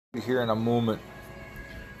Here in a moment.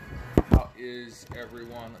 How is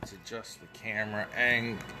everyone? Let's adjust the camera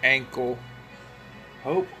ankle.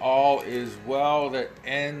 Hope all is well that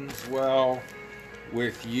ends well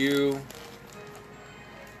with you.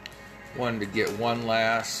 Wanted to get one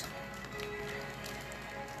last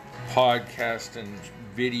podcast and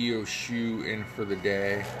video shoe in for the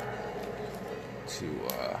day to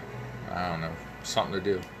I don't know, something to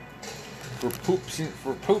do for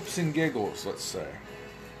poops and giggles, let's say.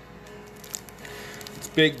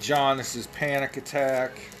 Big John, this is Panic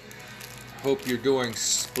Attack. Hope you're doing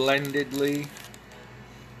splendidly.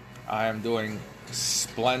 I am doing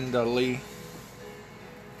splendidly.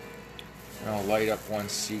 I'll light up one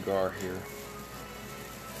cigar here.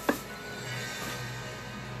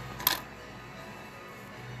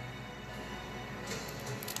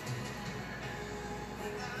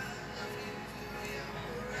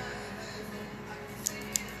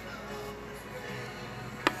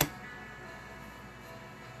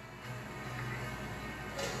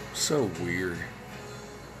 So weird.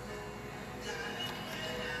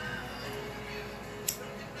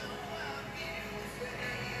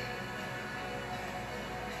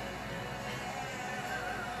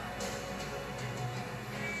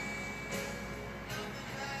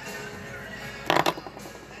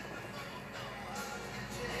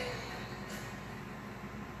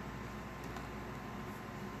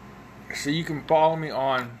 So you can follow me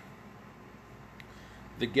on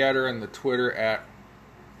the Getter and the Twitter at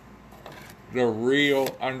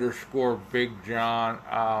 @thereal_Big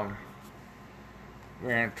John.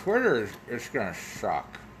 Man, Twitter is gonna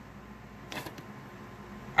suck.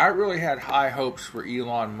 I really had high hopes for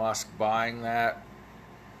Elon Musk buying that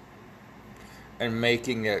and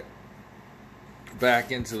making it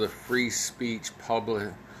back into the free speech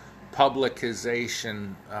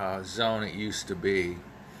publicization zone it used to be.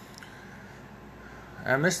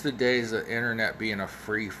 I miss the days of the internet being a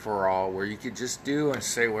free-for-all where you could just do and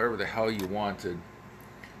say whatever the hell you wanted.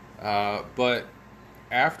 But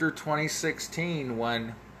after 2016,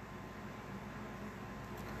 when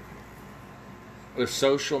with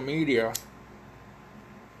social media,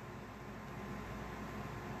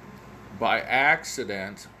 by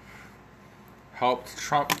accident, helped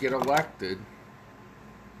Trump get elected,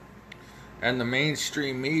 and the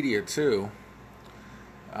mainstream media too,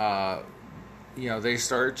 they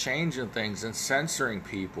started changing things and censoring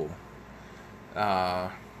people.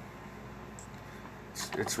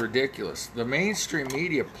 It's ridiculous. The mainstream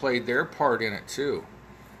media played their part in it too.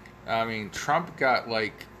 I mean, Trump got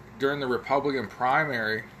during the Republican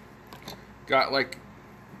primary, got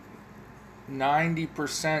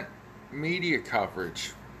 90% media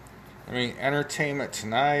coverage. I mean, Entertainment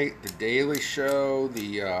Tonight, The Daily Show,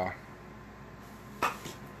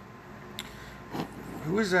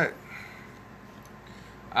 who is that?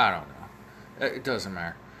 I don't know. It doesn't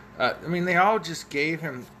matter. They all just gave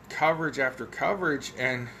him coverage after coverage,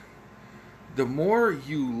 and the more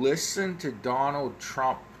you listen to Donald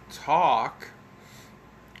Trump talk,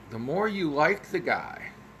 the more you like the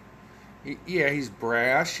guy. He's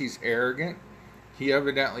brash, he's arrogant. He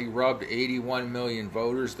evidently rubbed 81 million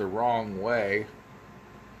voters the wrong way.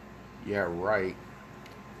 Yeah, right.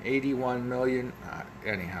 81 million?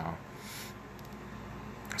 Anyhow.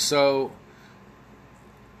 So...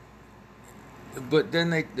 But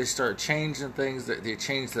then they start changing things. They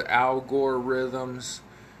changed the algorithms.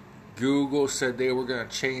 Google said they were going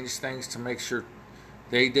to change things to make sure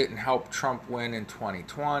they didn't help Trump win in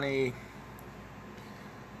 2020.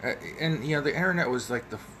 And the internet was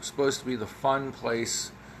supposed to be the fun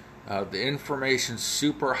place, the information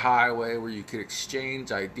superhighway where you could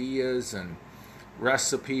exchange ideas and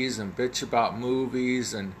recipes and bitch about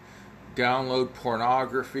movies and download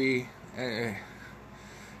pornography.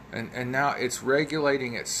 And now it's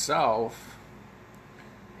regulating itself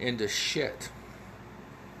into shit.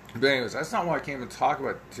 But anyways, that's not what I came to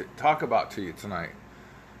talk about to you tonight.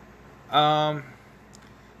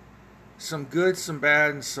 Some good, some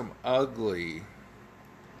bad, and some ugly.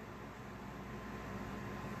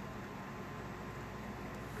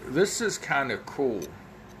 This is kind of cool.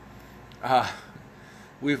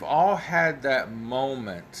 We've all had that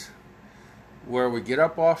moment where we get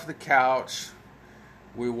up off the couch,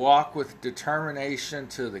 we walk with determination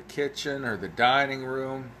to the kitchen or the dining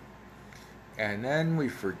room, and then we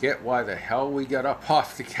forget why the hell we got up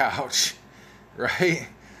off the couch, right?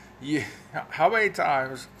 How many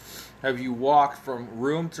times have you walked from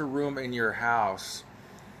room to room in your house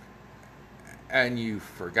and you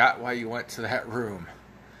forgot why you went to that room?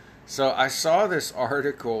 So I saw this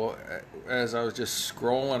article as I was just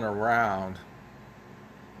scrolling around,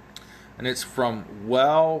 and it's from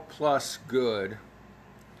Well Plus Good.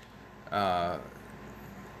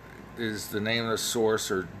 is the name of the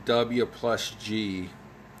source, or W plus G.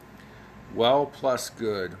 Well plus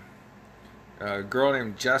good. A girl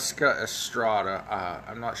named Jessica Estrada.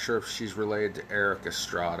 I'm not sure if she's related to Eric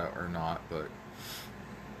Estrada or not, but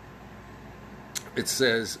it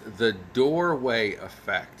says the doorway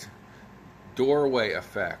effect. Doorway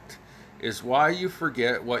effect is why you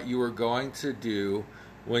forget what you were going to do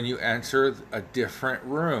when you enter a different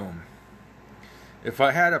room. If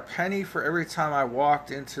I had a penny for every time I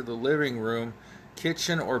walked into the living room,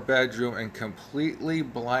 kitchen, or bedroom and completely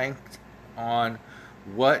blanked on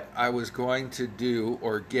what I was going to do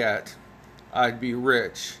or get, I'd be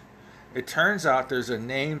rich. It turns out there's a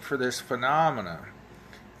name for this phenomenon,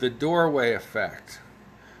 the doorway effect.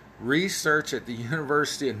 Research at the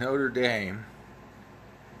University of Notre Dame,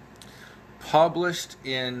 published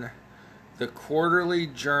in the Quarterly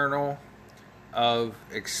Journal of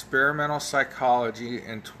Experimental Psychology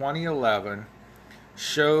in 2011,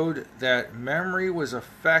 showed that memory was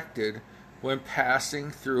affected when passing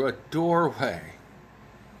through a doorway.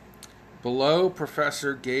 Below,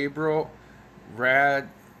 Professor Gabriel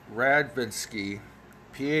Radvansky,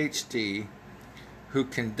 PhD, who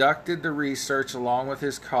conducted the research along with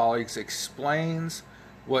his colleagues, explains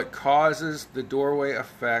what causes the doorway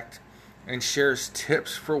effect and shares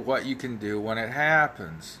tips for what you can do when it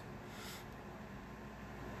happens.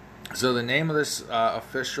 So the name of this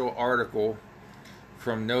official article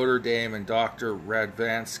from Notre Dame and Dr.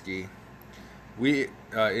 Radvansky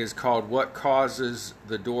is called What Causes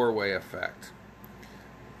the Doorway Effect.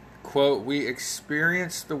 Quote, we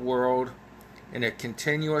experience the world in a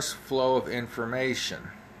continuous flow of information,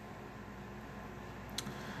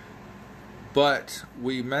 but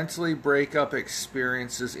we mentally break up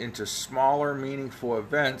experiences into smaller, meaningful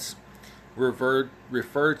events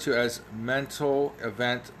referred to as mental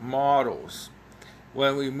event models.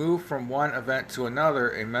 When we move from one event to another,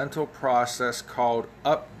 a mental process called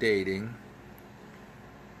updating,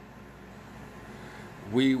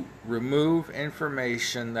 we remove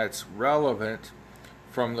information that's relevant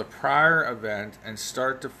from the prior event and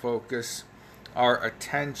start to focus our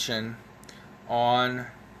attention on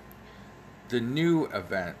the new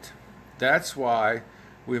event. That's why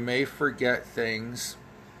we may forget things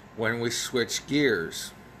when we switch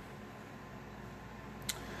gears.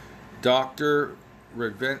 Dr.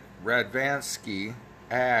 Radvansky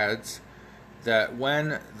adds that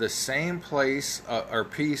when the same piece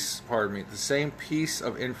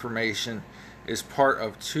of information is part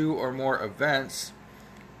of two or more events,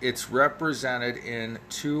 it's represented in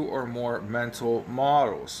two or more mental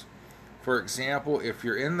models. For example, if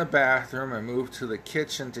you're in the bathroom and move to the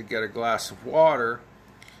kitchen to get a glass of water,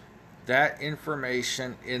 that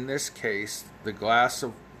information, in this case, the glass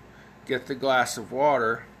of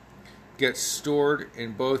water, gets stored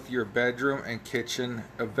in both your bedroom and kitchen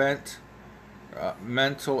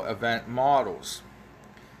mental event models,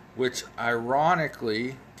 which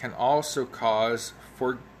ironically can also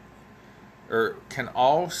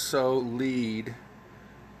lead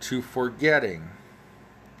to forgetting.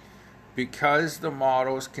 Because the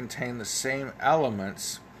models contain the same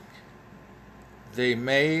elements, they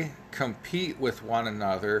may compete with one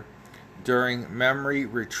another during memory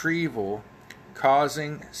retrieval,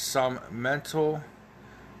 causing some mental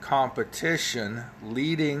competition,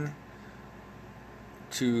 leading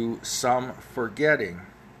to some forgetting,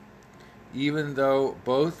 even though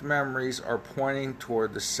both memories are pointing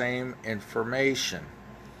toward the same information.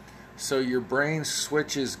 So your brain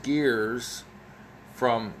switches gears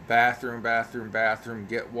from bathroom,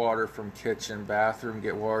 get water, from kitchen, bathroom,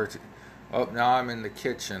 get water, oh, now I'm in the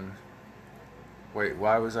kitchen. Wait,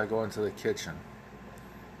 why was I going to the kitchen?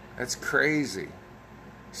 That's crazy.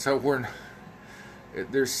 So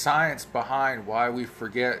there's science behind why we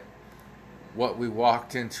forget what we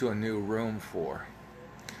walked into a new room for.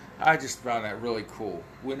 I just found that really cool.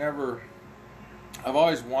 I've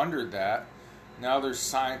always wondered that. Now there's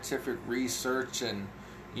scientific research, and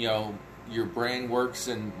your brain works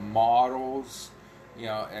in models,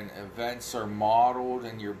 and events are modeled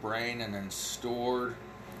in your brain and then stored.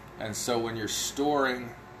 And so when you're storing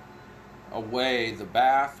away the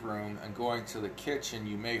bathroom and going to the kitchen,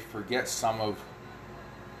 you may forget some of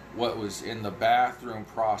what was in the bathroom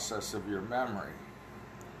process of your memory.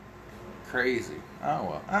 Crazy.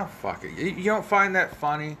 Oh well, fuck it. You don't find that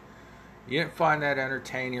funny? You didn't find that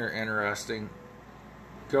entertaining or interesting?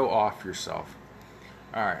 Go off yourself.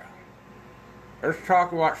 Alright. Let's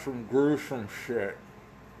talk about some gruesome shit.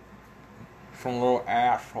 Some little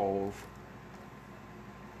assholes.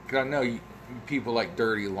 Because I know people like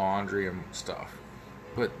dirty laundry and stuff.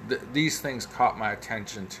 But these things caught my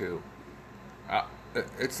attention too.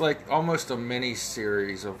 it's like almost a mini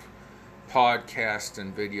series of podcasts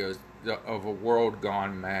and videos of a world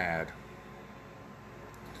gone mad.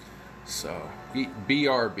 So,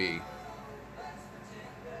 BRB.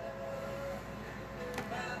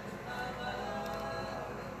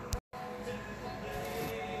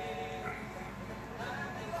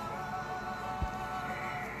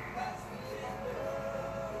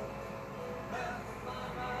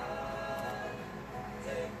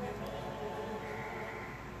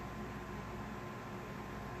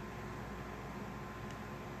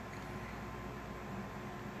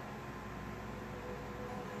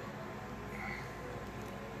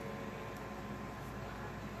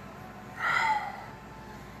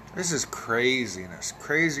 This is craziness.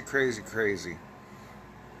 Crazy, crazy, crazy.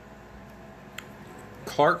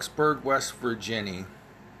 Clarksburg, West Virginia.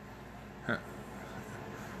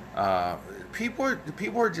 People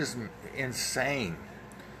are just insane.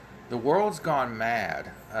 The world's gone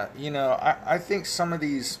mad. I think some of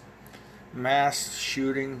these mass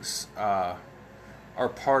shootings are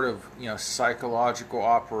part of psychological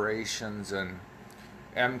operations and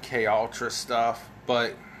MK Ultra stuff,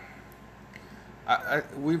 but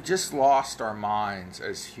we've just lost our minds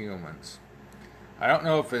as humans. I don't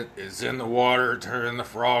know if it is in the water turning the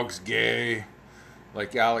frogs gay,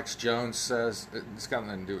 like Alex Jones says. It's got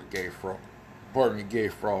nothing to do with gay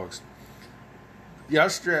frogs.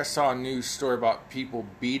 Yesterday I saw a news story about people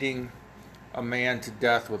beating a man to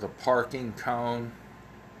death with a parking cone.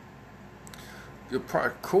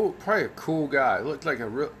 Probably a cool guy. Looked like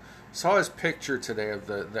saw his picture today of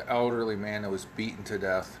the elderly man that was beaten to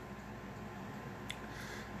death.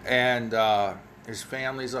 And his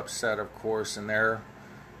family's upset, of course, and they're,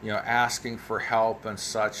 asking for help and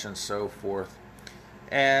such and so forth.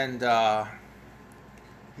 And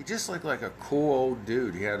he just looked like a cool old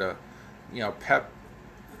dude. He had a, what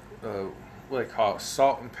do they call it,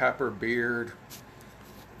 salt and pepper beard,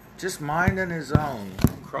 just minding his own,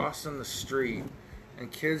 crossing the street,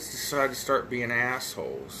 and kids decide to start being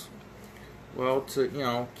assholes. Well,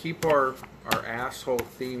 to keep our asshole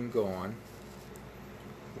theme going,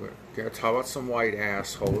 we're going to talk about some white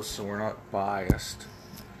assholes so we're not biased.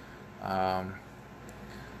 The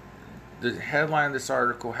headline of this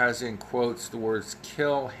article has in quotes the words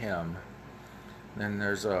 "kill him." Then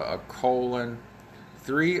there's a colon.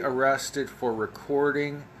 3 arrested for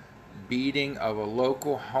recording beating of a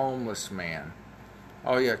local homeless man.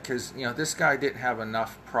 Oh yeah, because this guy didn't have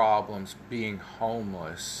enough problems being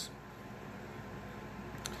homeless.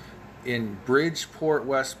 In Bridgeport,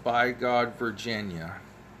 West Bygod, Virginia,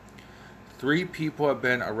 3 people have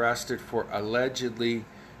been arrested for allegedly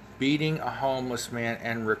beating a homeless man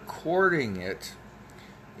and recording it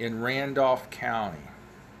in Randolph County.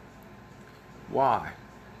 Why?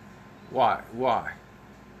 What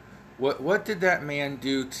did that man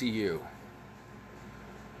do to you?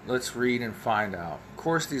 Let's read and find out. Of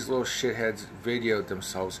course, these little shitheads videoed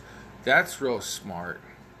themselves. That's real smart.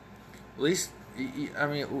 At least,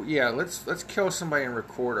 let's kill somebody and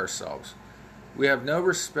record ourselves. We have no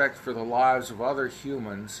respect for the lives of other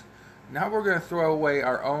humans. Now we're going to throw away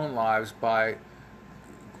our own lives by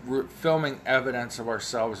filming evidence of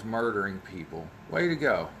ourselves murdering people. Way to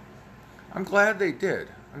go. I'm glad they did.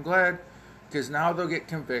 I'm glad, because now they'll get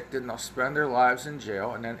convicted and they'll spend their lives in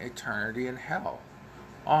jail and then eternity in hell.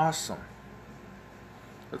 Awesome.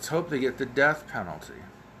 Let's hope they get the death penalty.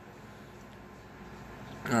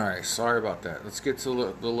 Alright, sorry about that. Let's get to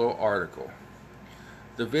the little article.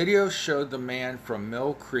 The video showed the man from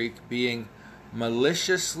Mill Creek being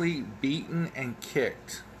maliciously beaten and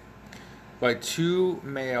kicked by 2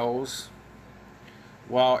 males,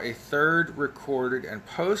 while a third recorded and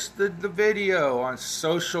posted the video on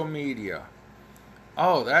social media.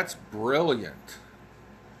 Oh, that's brilliant.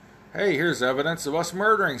 Hey, here's evidence of us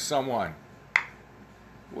murdering someone.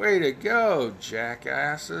 Way to go,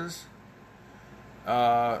 jackasses.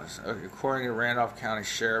 According to Randolph County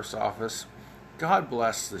Sheriff's Office, God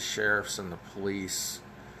bless the sheriffs and the police.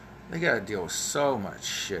 They got to deal with so much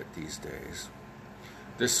shit these days.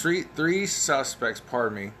 The 3 suspects,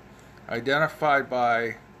 identified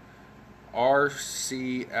by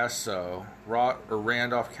RCSO, or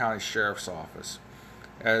Randolph County Sheriff's Office,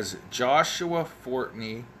 as Joshua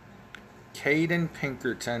Fortney, Caden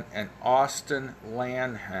Pinkerton, and Austin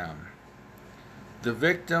Lanham. The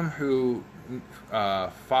victim, who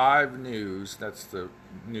 5 News, that's the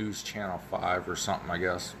news channel 5 or something, I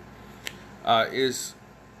guess, is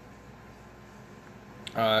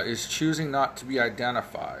choosing not to be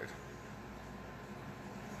identified.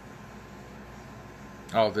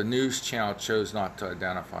 Oh, the news channel chose not to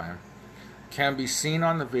identify him. Can be seen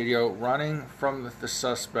on the video running from the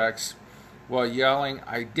suspects while yelling,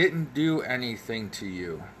 "I didn't do anything to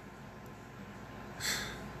you."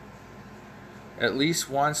 At least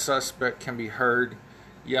one suspect can be heard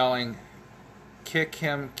yelling, kick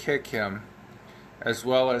him," as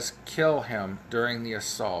well as "kill him" during the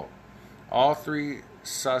assault. All three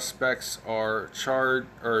suspects are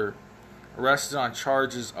arrested on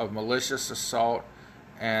charges of malicious assault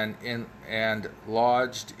and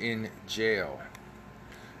lodged in jail.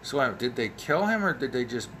 So did they kill him or did they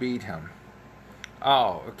just beat him?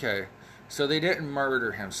 Oh, okay. So they didn't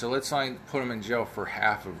murder him. So let's only put him in jail for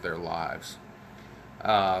half of their lives.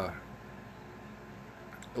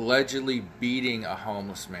 Allegedly beating a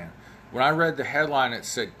homeless man. When I read the headline, it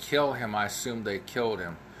said "kill him." I assumed they killed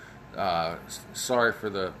him. Sorry for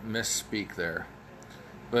the misspeak there.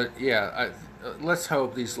 But yeah, let's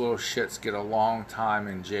hope these little shits get a long time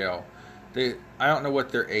in jail. I don't know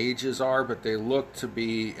what their ages are, but they look to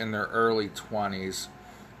be in their early 20s.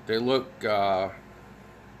 They look,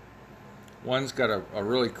 one's got a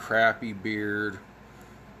really crappy beard.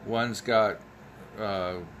 One's got,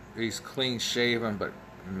 he's clean shaven but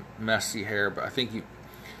messy hair. But I think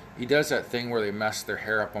he does that thing where they mess their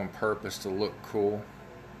hair up on purpose to look cool.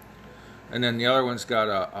 And then the other one's got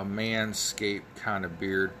a manscaped kind of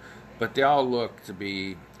beard. But they all look to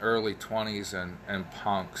be early 20s and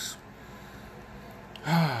punks.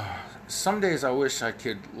 Some days I wish I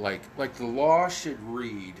could, like the law should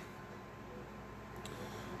read.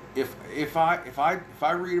 If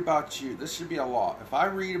I read about you, this should be a law. If I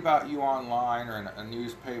read about you online or in a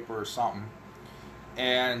newspaper or something,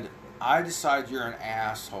 and I decide you're an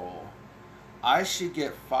asshole, I should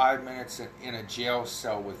get 5 minutes in a jail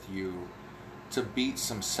cell with you to beat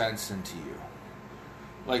some sense into you.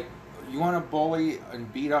 Like, you want to bully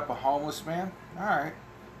and beat up a homeless man? Alright.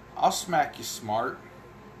 I'll smack you smart.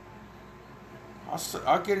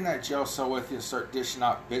 I'll get in that jail cell with you and start dishing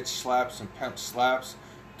out bitch slaps and pimp slaps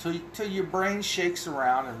till your brain shakes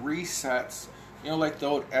around and resets. You know, like the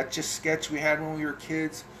old Etch-a-Sketch we had when we were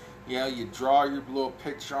kids. You know, you draw your little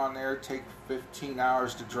picture on there, take 15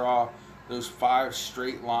 hours to draw those 5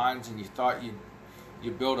 straight lines, and you thought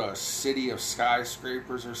you build a city of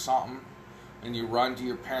skyscrapers or something, and you run to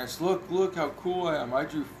your parents, look how cool I am. I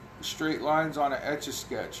drew straight lines on an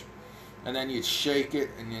Etch-a-Sketch. And then you'd shake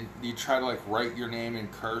it and you'd try to like write your name in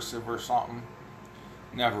cursive or something.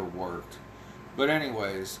 Never worked. But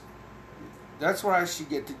anyways, that's what I should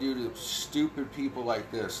get to do to stupid people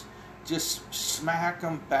like this. Just smack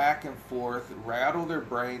them back and forth, rattle their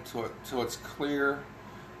brain till it's clear,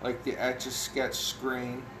 like the Etch-a-Sketch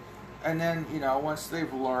screen. And then, you know, once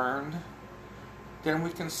they've learned, then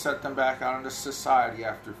we can set them back out into society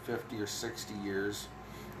after 50 or 60 years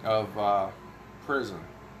of prison.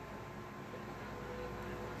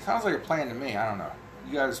 Sounds like a plan to me. I don't know.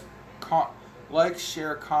 You guys like,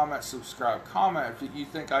 share, comment, subscribe. Comment if you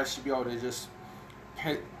think I should be able to just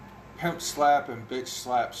pimp slap and bitch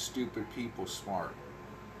slap stupid people smart.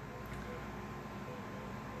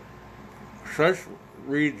 So let's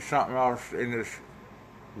read something else in this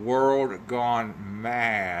world gone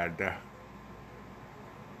mad.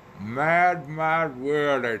 Mad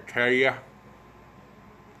world, I tell ya.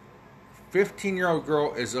 15-year-old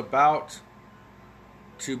girl is about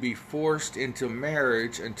to be forced into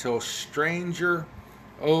marriage until stranger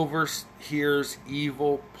overhears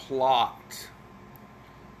evil plot.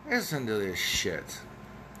 Listen to this shit.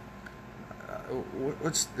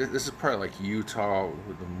 This is probably like Utah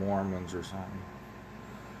with the Mormons or something.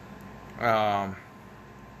 And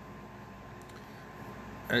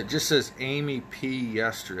it just says Amy P.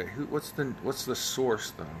 yesterday. What's the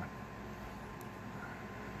source though?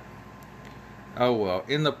 Oh well,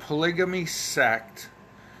 in the polygamy sect,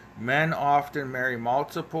 men often marry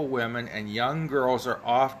multiple women, and young girls are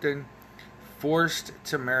often forced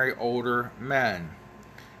to marry older men.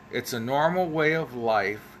 It's a normal way of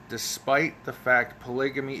life, despite the fact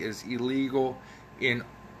polygamy is illegal in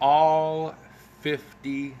all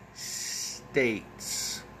 50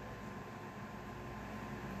 states.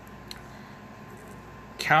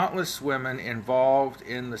 Countless women involved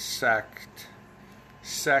in the sect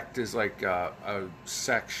is like a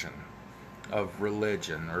section of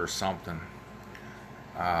religion or something,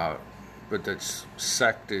 but that's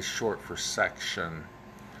sect is short for section,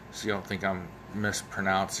 so you don't think I'm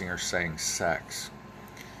mispronouncing or saying sex.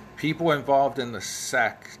 People involved in the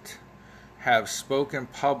sect have spoken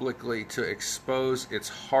publicly to expose its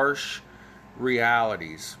harsh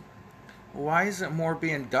realities. Why isn't more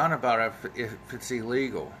being done about it if it's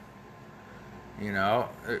illegal? You know,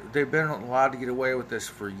 they've been allowed to get away with this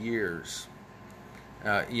for years.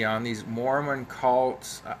 You know, and these Mormon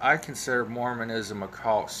cults, I consider Mormonism a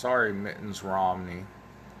cult. Sorry, Mittens Romney.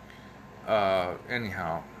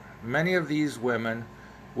 anyhow, many of these women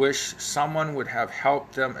wish someone would have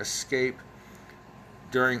helped them escape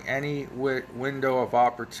during any window of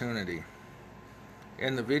opportunity.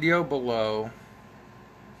 In the video below,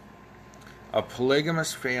 a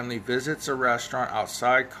polygamous family visits a restaurant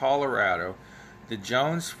outside Colorado. The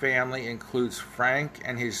Jones family includes Frank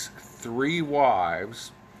and his 3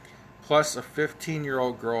 wives, plus a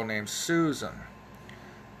 15-year-old girl named Susan.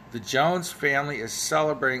 The Jones family is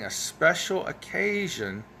celebrating a special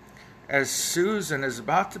occasion as Susan is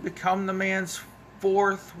about to become the man's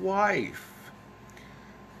 4th wife.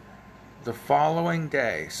 The following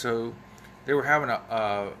day, so they were having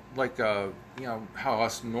you know how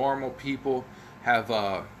us normal people have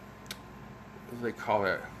what do they call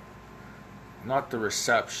it? Not the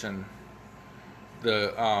reception.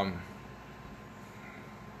 The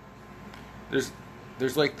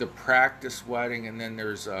there's like the practice wedding, and then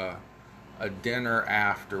there's a dinner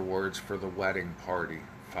afterwards for the wedding party.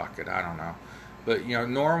 Fuck it, I don't know. But you know,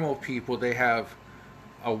 normal people, they have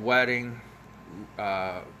a wedding,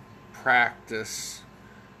 practice,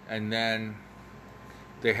 and then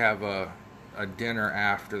they have a dinner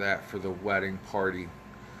after that for the wedding party.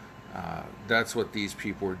 That's what these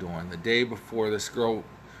people were doing. The day before, this girl,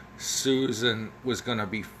 Susan, was going to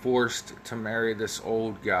be forced to marry this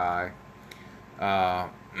old guy.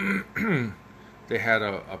 They had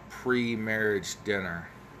a pre-marriage dinner.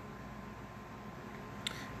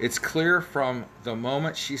 It's clear from the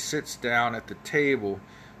moment she sits down at the table,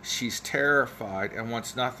 she's terrified and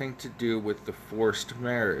wants nothing to do with the forced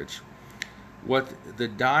marriage. What the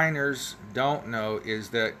diners don't know is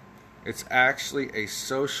that it's actually a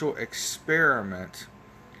social experiment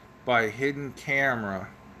by hidden camera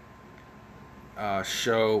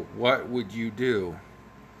show. What would you do?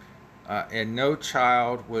 And no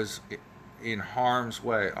child was in harm's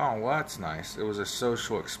way. Oh, well, that's nice. It was a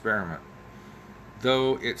social experiment,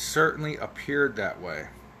 though it certainly appeared that way.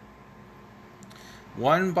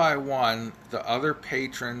 One by one, the other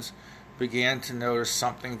patrons began to notice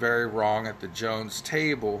something very wrong at the Jones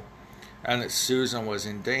table, and that Susan was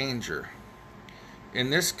in danger. In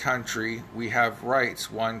this country, we have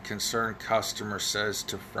rights, one concerned customer says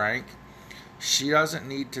to Frank. She doesn't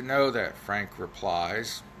need to know that, Frank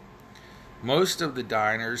replies. Most of the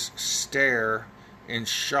diners stare in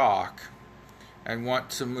shock and want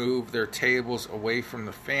to move their tables away from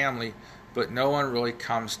the family, but no one really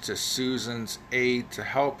comes to Susan's aid to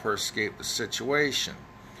help her escape the situation.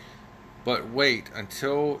 But wait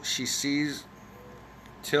until you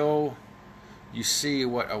see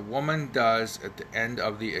what a woman does at the end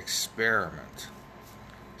of the experiment.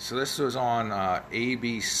 So this was on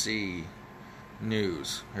ABC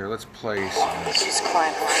News. Here, let's play some. She's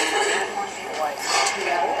climbing around. Wife, 2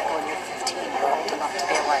 when you're 15, you're old enough to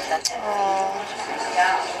be a wife. That's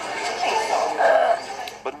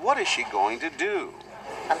But what is she going to do?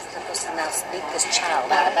 I'm supposed to now sneak this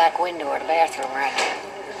child out the back window or the bathroom right now.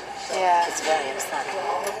 Yeah. It's very exciting.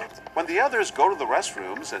 When the others go to the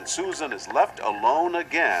restrooms and Susan is left alone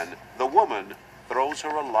again, the woman throws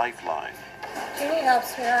her a lifeline. Do you need help,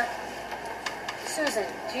 sweetheart? Susan,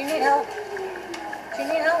 do you need help? Do you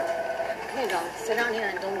need help? Here you go. Sit down here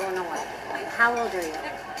and don't go nowhere. How old are you?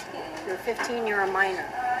 You're 15, you're a minor.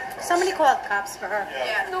 Somebody call the cops for her.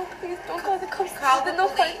 Yeah. No, please don't call the cops. Call then they'll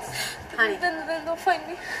find me. Honey. Then they'll find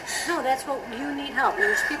me. No, that's what you need help.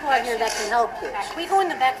 There's people out here that can help you. Can we go in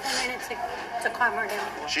the back for a minute to calm her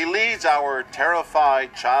down? She leads our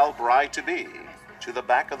terrified child bride-to-be to the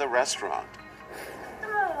back of the restaurant.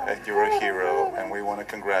 You're a hero, and we want to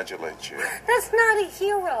congratulate you. That's not a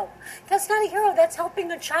hero. That's not a hero. That's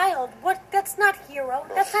helping a child. What? That's not hero.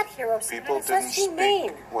 That's not hero. People That's didn't humane.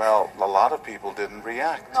 speak. Well, a lot of people didn't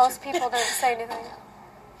react. Most people didn't say anything.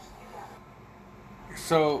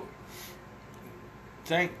 So,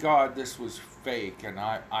 thank God this was fake, and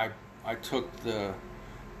I took the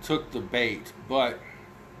bait. But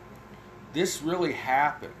this really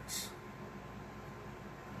happens.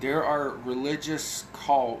 There are religious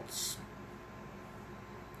cults,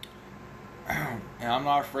 and I'm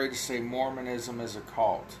not afraid to say Mormonism is a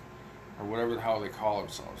cult, or whatever the hell they call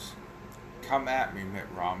themselves. Come at me, Mitt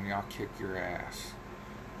Romney, I'll kick your ass.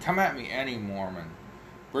 Come at me, any Mormon.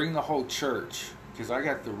 Bring the whole church, because I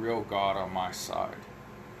got the real God on my side.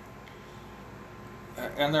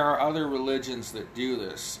 And there are other religions that do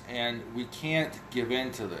this, and we can't give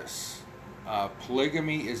in to this.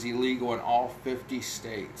 Polygamy is illegal in all 50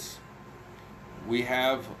 states. We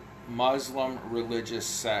have Muslim religious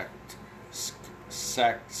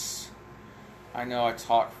sects. I know I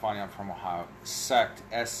talk funny, I'm from Ohio. Sect,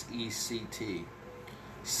 S-E-C-T.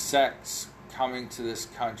 Sects coming to this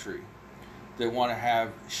country. They want to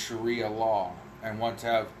have Sharia law and want to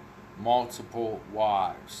have multiple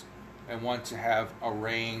wives and want to have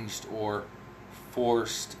arranged or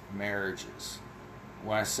forced marriages.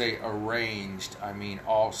 When I say arranged, I mean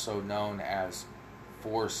also known as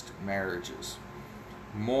forced marriages.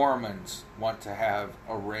 Mormons want to have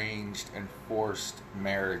arranged and forced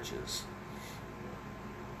marriages.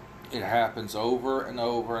 It happens over and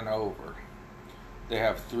over and over. They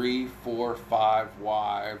have 3, 4, 5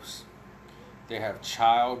 wives. They have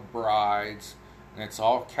child brides, and it's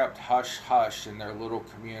all kept hush-hush in their little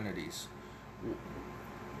communities.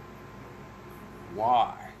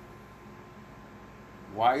 Why?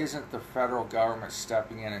 Why isn't the federal government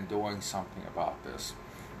stepping in and doing something about this?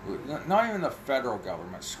 Not even the federal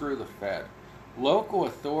government, screw the Fed. Local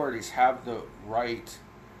authorities have the right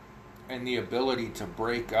and the ability to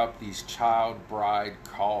break up these child bride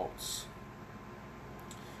cults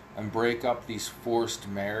and break up these forced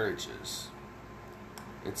marriages.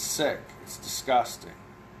 It's sick. It's disgusting.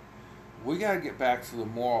 We got to get back to the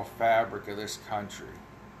moral fabric of this country,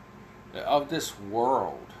 of this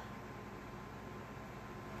world.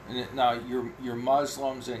 And now, your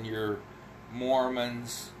Muslims and your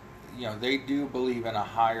Mormons, you know, they do believe in a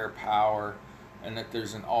higher power and that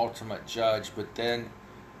there's an ultimate judge, but then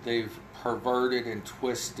they've perverted and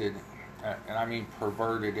twisted, and I mean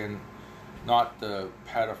perverted in not the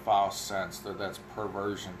pedophile sense, that that's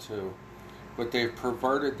perversion too, but they've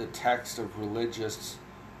perverted the text of religious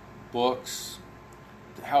books.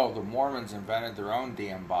 Hell, the Mormons invented their own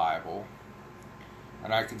damn Bible,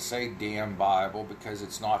 and I can say damn Bible because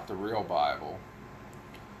it's not the real Bible,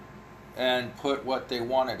 and put what they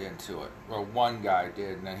wanted into it. Well, one guy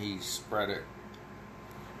did, and then he spread it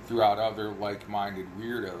throughout other like-minded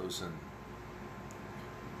weirdos, and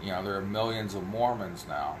you know, there are millions of Mormons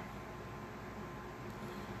now.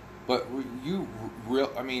 But you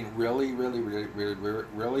really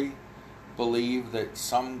believe that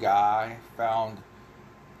some guy found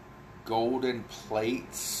golden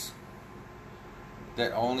plates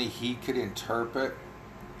that only he could interpret,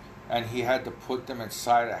 and he had to put them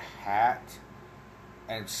inside a hat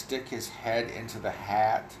and stick his head into the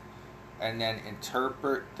hat and then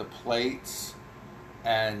interpret the plates,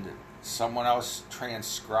 and someone else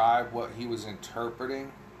transcribe what he was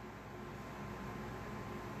interpreting?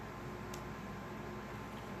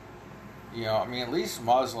 You know, I mean, at least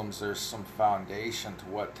Muslims, there's some foundation to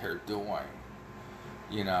what they're doing.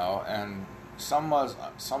 You know, and some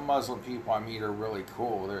Muslim people I meet are really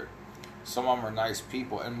cool. Some of them are nice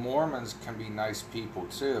people, and Mormons can be nice people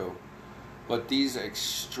too. But these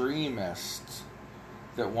extremists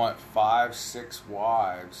that want 5, 6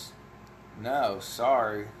 wives, no,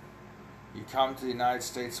 sorry. You come to the United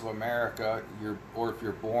States of America, or if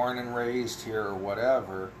you're born and raised here or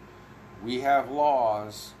whatever, we have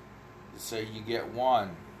laws that say you get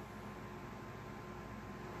one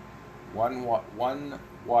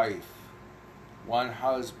wife, one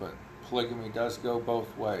husband. Polygamy does go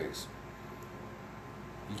both ways.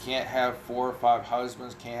 You can't have 4 or 5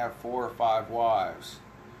 husbands, can't have 4 or 5 wives.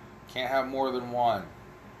 Can't have more than one.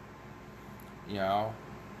 You know?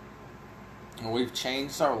 And we've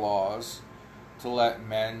changed our laws to let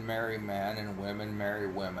men marry men and women marry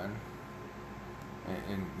women.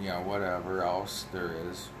 And you know, whatever else there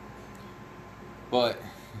is. But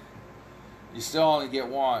you still only get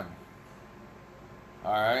one.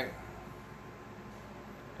 Alright?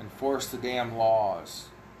 Enforce the damn laws.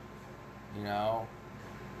 You know?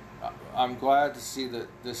 I'm glad to see that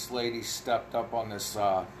this lady stepped up on this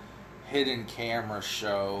hidden camera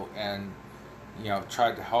show and, you know,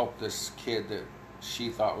 tried to help this kid that she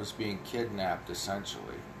thought was being kidnapped,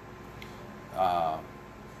 essentially. I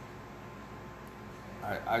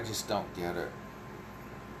just don't get it.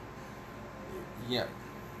 Yeah,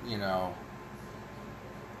 you know,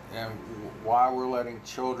 and why we're letting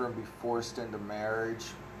children be forced into marriage,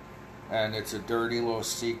 and it's a dirty little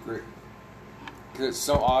secret, because it's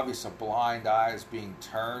so obvious a blind eye is being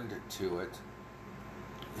turned to it.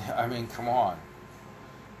 I mean, come on.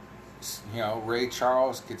 You know, Ray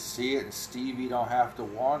Charles could see it, and Stevie don't have to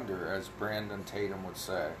wonder, as Brandon Tatum would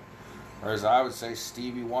say. Or as I would say,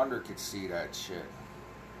 Stevie Wonder could see that shit.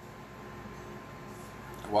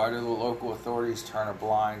 Why do the local authorities turn a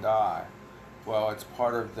blind eye? Well, it's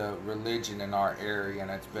part of the religion in our area, and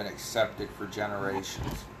it's been accepted for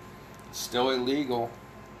generations. It's still illegal.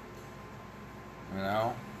 You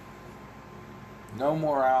know? No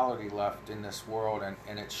morality left in this world,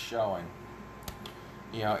 and it's showing.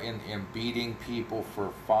 You know, in beating people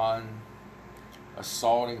for fun,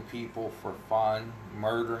 assaulting people for fun,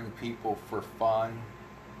 murdering people for fun.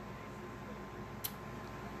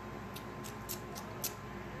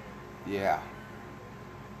 Yeah.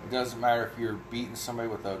 It doesn't matter if you're beating somebody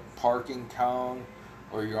with a parking cone,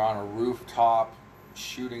 or you're on a rooftop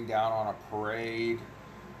shooting down on a parade,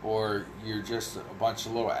 or you're just a bunch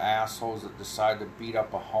of little assholes that decide to beat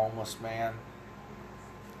up a homeless man.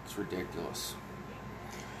 It's ridiculous.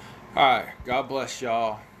 Alright, God bless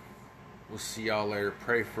y'all. We'll see y'all later.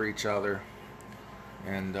 Pray for each other.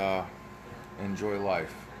 And enjoy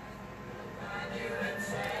life.